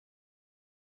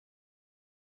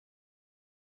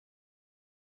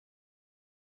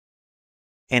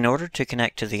In order to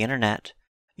connect to the Internet,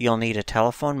 you'll need a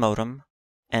telephone modem,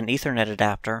 an Ethernet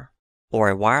adapter, or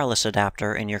a wireless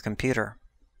adapter in your computer.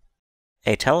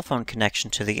 A telephone connection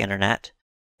to the Internet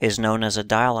is known as a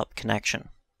dial-up connection.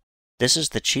 This is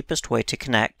the cheapest way to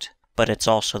connect, but it's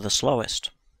also the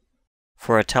slowest.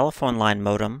 For a telephone line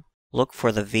modem, look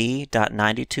for the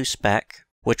V.92 spec,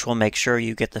 which will make sure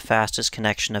you get the fastest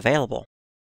connection available.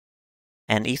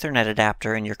 An Ethernet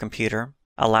adapter in your computer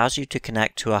allows you to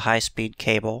connect to a high-speed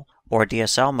cable or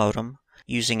DSL modem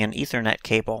using an Ethernet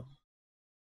cable.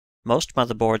 Most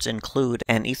motherboards include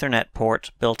an Ethernet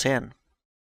port built in.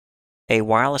 A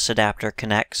wireless adapter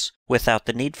connects without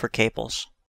the need for cables.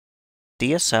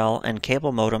 DSL and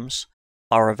cable modems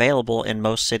are available in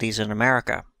most cities in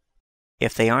America.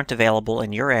 If they aren't available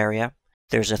in your area,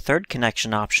 there's a third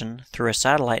connection option through a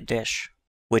satellite dish,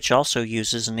 which also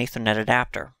uses an Ethernet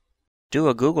adapter. Do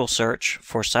a Google search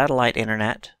for satellite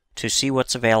internet to see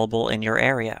what's available in your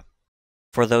area.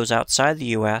 For those outside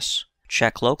the US,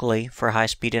 check locally for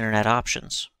high-speed internet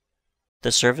options.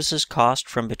 The services cost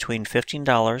from between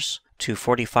 $15 to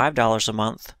 $45 a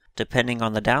month, depending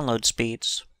on the download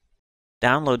speeds.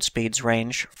 Download speeds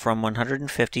range from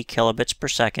 150 kilobits per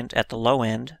second at the low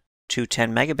end to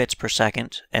 10 megabits per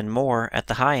second and more at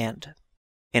the high end.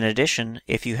 In addition,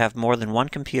 if you have more than one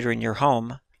computer in your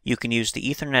home, you can use the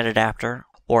Ethernet adapter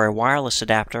or a wireless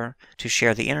adapter to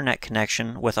share the internet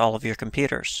connection with all of your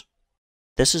computers.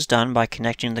 This is done by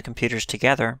connecting the computers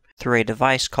together through a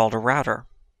device called a router.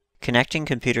 Connecting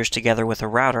computers together with a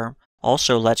router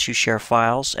also lets you share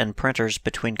files and printers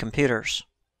between computers.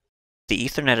 The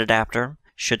Ethernet adapter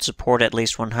should support at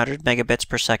least 100 megabits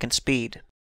per second speed.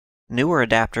 Newer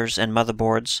adapters and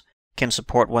motherboards can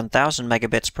support 1000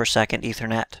 megabits per second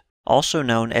Ethernet, also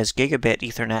known as gigabit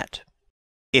Ethernet.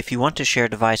 If you want to share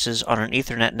devices on an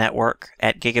Ethernet network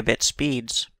at gigabit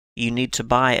speeds, you need to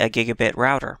buy a gigabit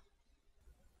router.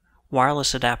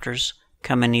 Wireless adapters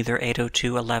come in either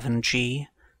 802.11g,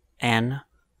 N,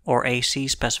 or AC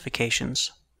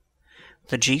specifications.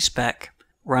 The G spec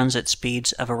runs at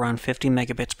speeds of around 50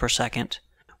 megabits per second,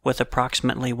 with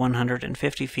approximately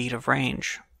 150 feet of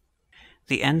range.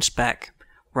 The N spec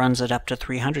runs at up to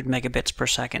 300 megabits per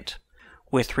second,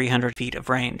 with 300 feet of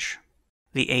range.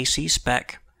 The AC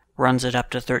spec runs at up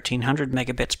to 1300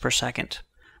 megabits per second,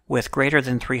 with greater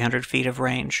than 300 feet of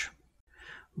range.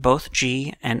 Both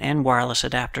G and N wireless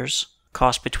adapters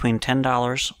cost between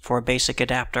 $10 for a basic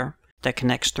adapter that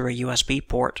connects through a USB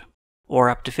port, or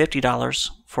up to $50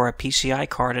 for a PCI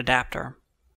card adapter.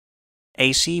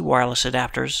 AC wireless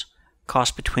adapters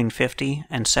cost between $50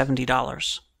 and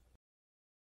 $70.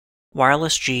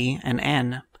 Wireless G and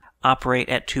N operate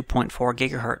at 2.4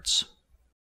 GHz.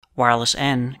 Wireless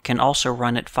N can also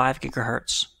run at 5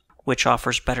 GHz, which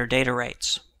offers better data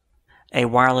rates. A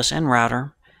wireless N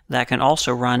router that can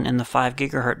also run in the 5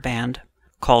 GHz band,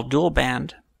 called dual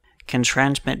band, can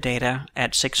transmit data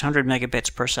at 600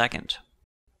 megabits per second.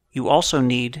 You also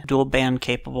need dual band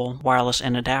capable wireless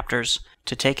N adapters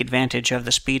to take advantage of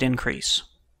the speed increase.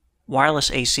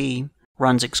 Wireless AC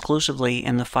runs exclusively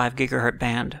in the 5 GHz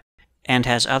band and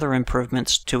has other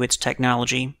improvements to its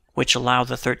technology which allow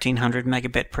the 1300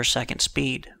 megabit per second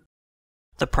speed.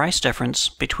 The price difference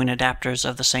between adapters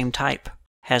of the same type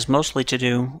has mostly to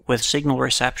do with signal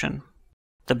reception.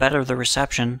 The better the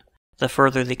reception, the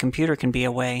further the computer can be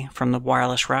away from the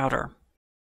wireless router.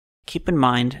 Keep in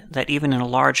mind that even in a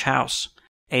large house,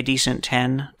 a decent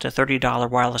 $10 to $30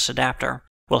 wireless adapter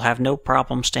will have no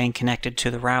problem staying connected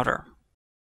to the router.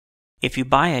 If you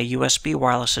buy a USB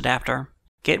wireless adapter,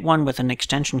 get one with an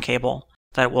extension cable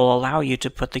that will allow you to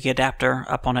put the adapter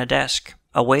up on a desk,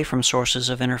 away from sources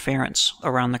of interference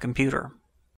around the computer.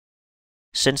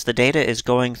 Since the data is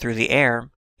going through the air,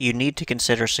 you need to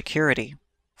consider security.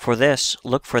 For this,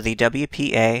 look for the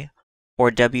WPA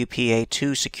or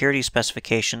WPA2 security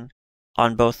specification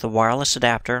on both the wireless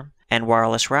adapter and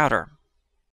wireless router.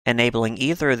 Enabling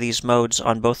either of these modes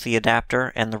on both the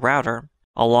adapter and the router,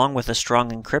 along with a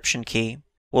strong encryption key,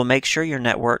 will make sure your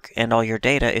network and all your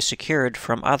data is secured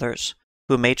from others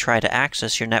who may try to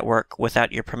access your network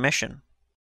without your permission.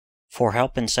 For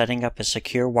help in setting up a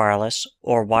secure wireless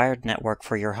or wired network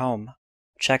for your home,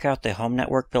 check out the Home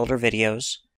Network Builder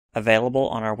videos available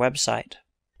on our website,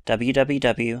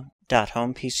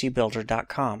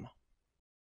 www.homepcbuilder.com.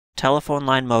 Telephone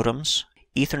line modems,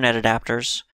 Ethernet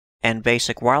adapters, and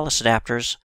basic wireless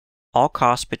adapters all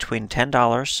cost between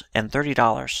 $10 and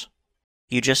 $30.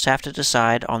 You just have to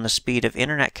decide on the speed of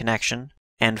internet connection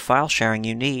and file sharing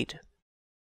you need.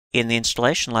 In the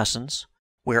installation lessons,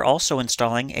 we're also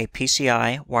installing a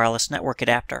PCI wireless network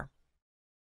adapter.